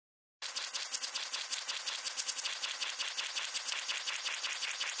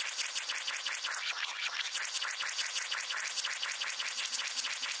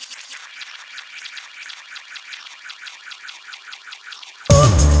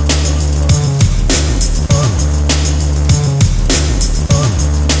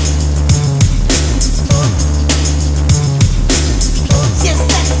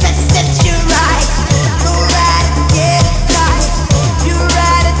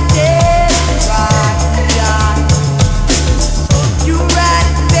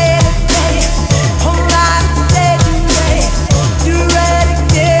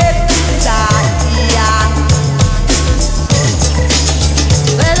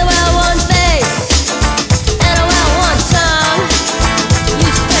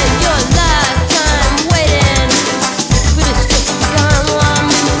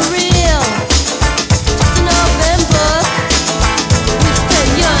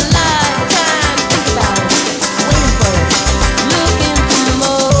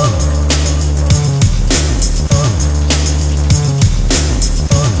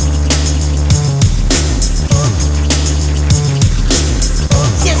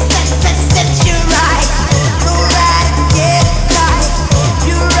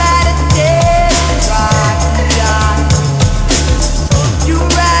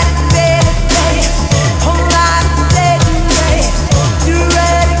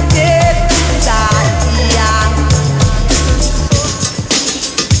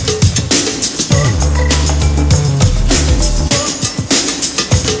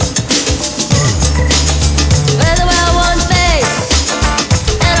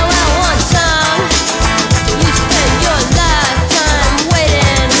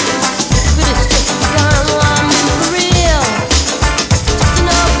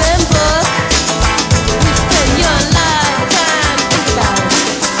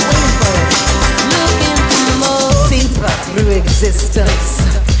existence.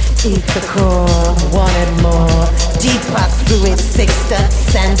 Eat the core, wanted more. Deeper through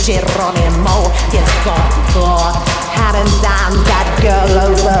existence. And Geronimo is gone. Hadn't danced that girl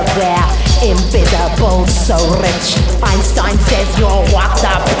over there. Invisible, so rich. Einstein says you're what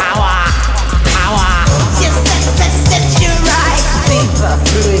the power. Just set you right. Deeper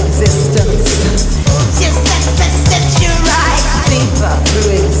through existence. Just set you right. Deeper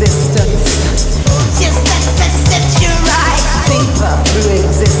through existence. Just set you right. Deeper through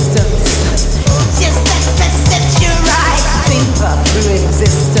existence. Just set you right. Deeper through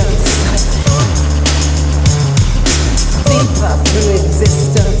existence. Deeper through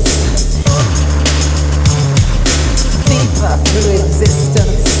existence. Deeper through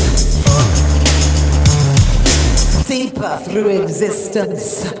existence. Deeper through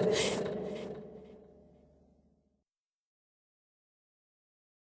existence.